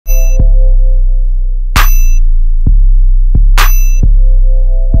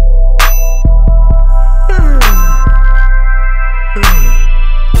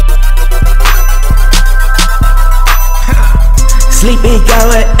Sleepy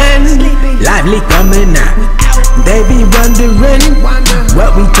going in, lively coming out. They be wondering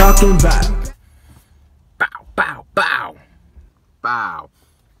what we talking about. Bow, bow, bow, bow.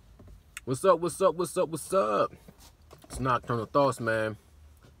 What's up, what's up, what's up, what's up? It's Nocturnal Thoughts, man.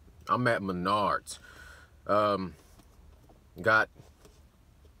 I'm at Menards. Got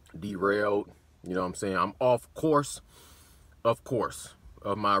derailed, you know what I'm saying? I'm off course, of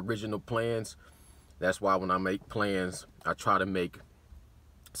my original plans. That's why when I make plans, I try to make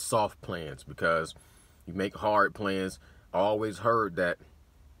soft plans, because you make hard plans. I always heard that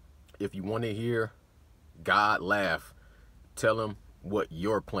if you want to hear God laugh, tell him what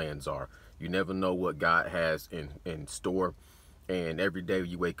your plans are. You never know what God has in store, and every day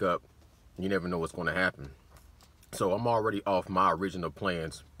you wake up, you never know what's going to happen. So I'm already off my original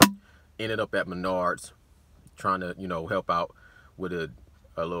plans. Ended up at Menards trying to, help out with a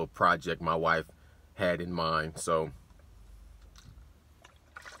little project my wife had in mind. So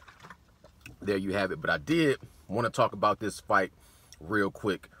there you have it. But I did want to talk about this fight real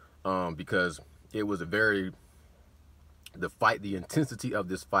quick, because it was the intensity of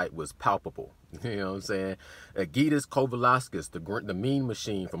this fight was palpable. You know what I'm saying? Egidijus Kovalauskas, the mean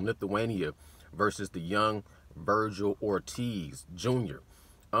machine from Lithuania, versus the young Virgil Ortiz Jr.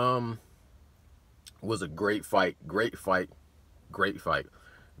 Was a great fight.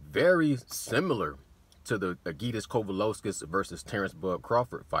 Very similar to the Egidijus Kovalauskas versus Terrence Bud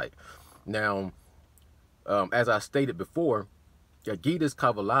Crawford fight. Now, as I stated before, Egidijus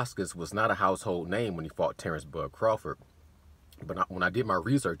Kovalauskas was not a household name when he fought Terrence Bud Crawford. But when I did my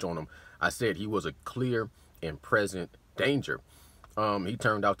research on him, I said he was a clear and present danger. He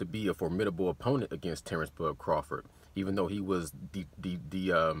turned out to be a formidable opponent against Terrence Bud Crawford, even though he was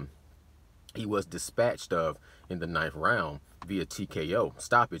dispatched of in the 9th round via TKO,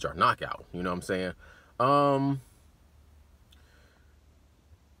 stoppage or knockout. You know what I'm saying?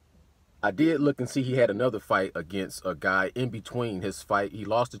 I did look and see he had another fight against a guy in between his fight. He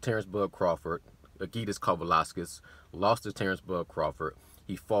lost to Terrence Bud Crawford. Egidijus Kovalauskas lost to Terrence Bud Crawford.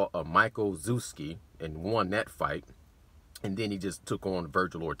 He fought a Michael Zuski and won that fight. And then he just took on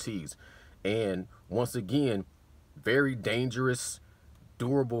Virgil Ortiz. And once again, very dangerous,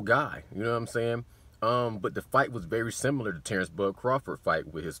 durable guy. You know what I'm saying? But the fight was very similar to Terrence Bud Crawford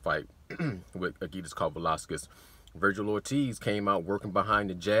fight with his fight with Egidijus Kovalauskas. Virgil Ortiz came out working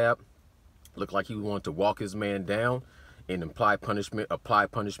behind the jab. Looked like he wanted to walk his man down and apply punishment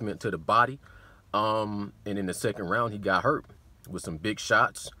to the body. And in the second round, he got hurt with some big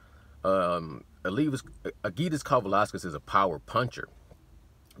shots. Egidijus Kovalauskas is a power puncher,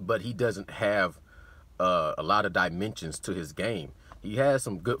 but he doesn't have a lot of dimensions to his game. He has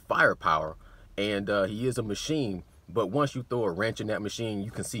some good firepower, and he is a machine, but once you throw a wrench in that machine,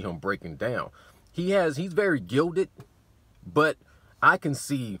 you can see him breaking down. He's very gilded, but I can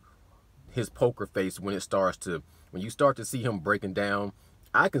see his poker face when you start to see him breaking down.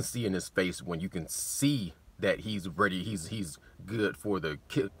 I can see in his face when you can see that he's ready, he's good for the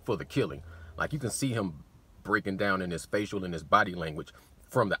killing. Like, you can see him breaking down in his facial and his body language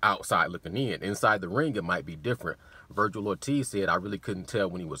from the outside looking in. Inside the ring, it might be different. Virgil Ortiz said, I really couldn't tell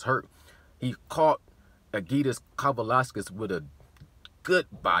when he was hurt. He caught Egidijus Kovalauskas with a good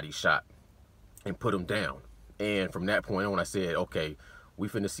body shot and put him down. And from that point on, I said, okay, we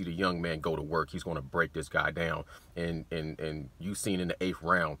finna see the young man go to work. He's gonna break this guy down. And you seen in the 8th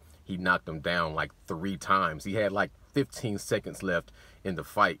round, he knocked him down like 3 times. He had like 15 seconds left in the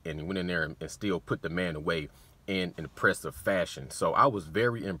fight, and he went in there and still put the man away in impressive fashion. So I was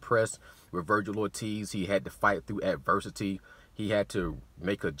very impressed with Virgil Ortiz. He had to fight through adversity. He had to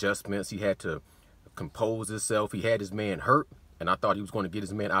make adjustments. He had to compose himself. He had his man hurt, and I thought he was going to get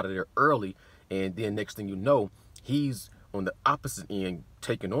his man out of there early. And then next thing you know, he's on the opposite end,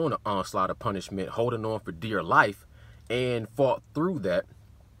 taking on an onslaught of punishment, holding on for dear life, and fought through that,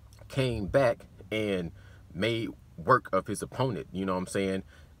 came back and made work of his opponent, you know what I'm saying,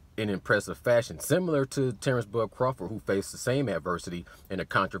 in impressive fashion, similar to Terrence Bud Crawford, who faced the same adversity in a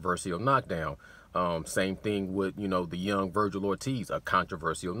controversial knockdown. Same thing with, the young Virgil Ortiz, a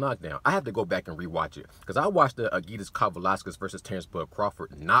controversial knockdown. I have to go back and rewatch it, because I watched the Egidijus Kovalauskas versus Terrence Bud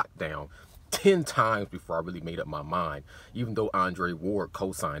Crawford knockdown 10 times before I really made up my mind, even though Andre Ward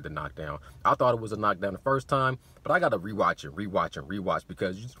co-signed the knockdown. I thought it was a knockdown the first time, but I got to rewatch,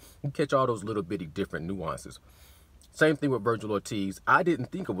 because you catch all those little bitty different nuances. Same thing with Virgil Ortiz. I didn't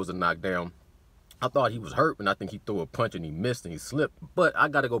think it was a knockdown. I thought he was hurt, and I think he threw a punch and he missed and he slipped. But I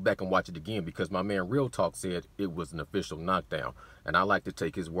got to go back and watch it again, because my man Real Talk said it was an official knockdown, and I like to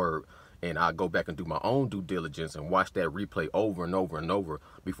take his word. and I go back and do my own due diligence and watch that replay over and over and over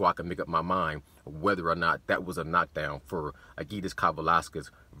before I can make up my mind whether or not that was a knockdown for Agitas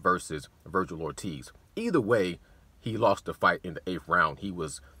Kavaliauskas versus Virgil Ortiz. Either way, he lost the fight in the 8th round. He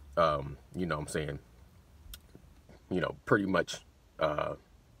was, you know what I'm saying, you know, pretty much,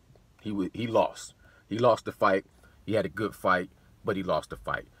 he lost. He lost the fight. He had a good fight, but he lost the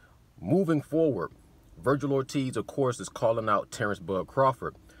fight. Moving forward, Virgil Ortiz, of course, is calling out Terrence Bud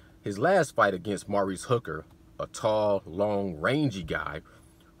Crawford. His last fight against Maurice Hooker, a tall, long, rangy guy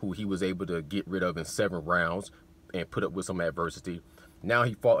who he was able to get rid of in 7 rounds and put up with some adversity. Now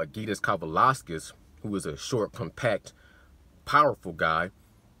he fought Agitas Kavaliauskas, who is a short, compact, powerful guy.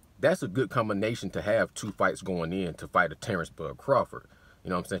 That's a good combination to have 2 fights going in to fight a Terrence Bud Crawford. You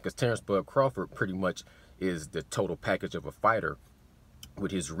know what I'm saying? Because Terrence Bud Crawford pretty much is the total package of a fighter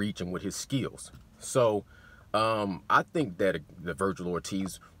with his reach and with his skills. So I think that the Virgil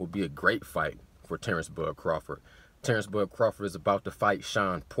Ortiz will be a great fight for Terrence Bud Crawford. Terrence Bud Crawford is about to fight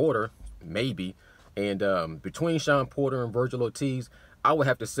Shawn Porter, maybe. And between Shawn Porter and Virgil Ortiz, I would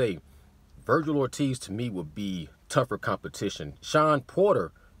have to say Virgil Ortiz to me would be tougher competition. Shawn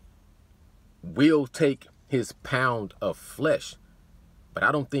Porter will take his pound of flesh, but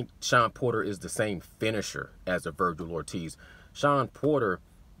I don't think Shawn Porter is the same finisher as a Virgil Ortiz. Shawn Porter,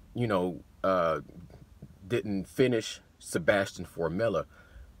 you know, didn't finish Sebastian Formella.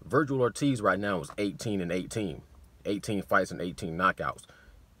 Virgil Ortiz right now is 18-18. 18 fights and 18 knockouts.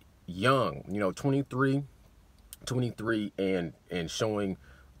 Young, you know, 23 and showing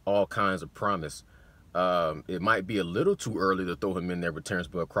all kinds of promise. It might be a little too early to throw him in there with Terrence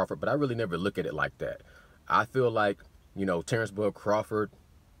Bud Crawford, but I really never look at it like that. I feel like, you know, Terrence Bud Crawford,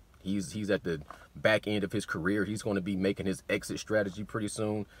 he's at the back end of his career. He's going to be making his exit strategy pretty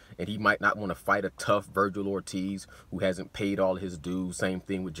soon, and he might not want to fight a tough Virgil Ortiz who hasn't paid all his dues. Same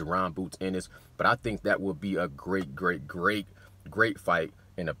thing with Jerron Boots Ennis. But I think that will be a great fight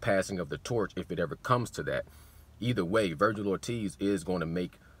and a passing of the torch if it ever comes to that. Either way, Virgil Ortiz is going to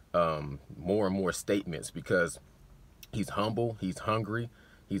make more and more statements because he's humble, he's hungry,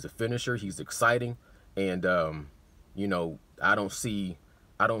 he's a finisher, he's exciting, and you know, I don't see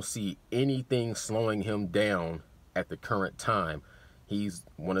anything slowing him down at the current time. He's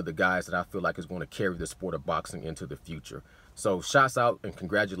one of the guys that I feel like is going to carry the sport of boxing into the future. So shouts out and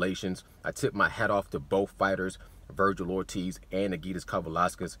congratulations. I tip my hat off to both fighters, Virgil Ortiz and Agitas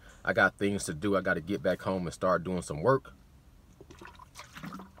Kavaliauskas. I got things to do. I got to get back home and start doing some work.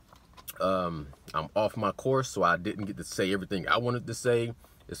 I'm off my course, so I didn't get to say everything I wanted to say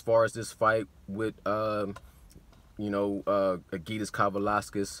as far as this fight with you know, Agitas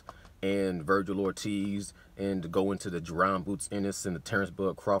Kavaliauskas and Virgil Ortiz, and to go into the Jerron Boots Ennis and the Terrence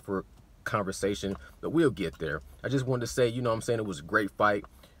Bud Crawford conversation, but we'll get there. I just wanted to say, you know what I'm saying, it was a great fight,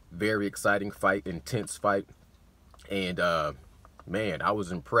 very exciting fight, intense fight, and man, I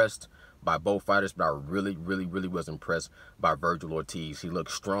was impressed by both fighters, but I really was impressed by Virgil Ortiz. He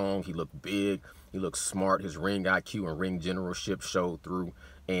looked strong, he looked big, he looked smart, his ring IQ and ring generalship showed through,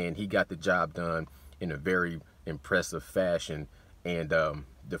 and he got the job done in a very impressive fashion, and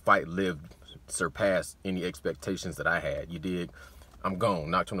the fight surpassed any expectations that I had. You dig? I'm gone.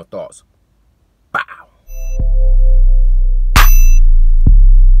 Nocturnal Thoughts. Bow.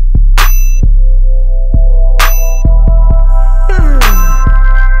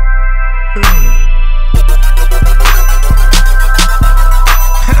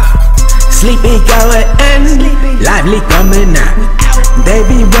 Sleepy going in, lively coming out. They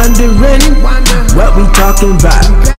be wondering what we talking about.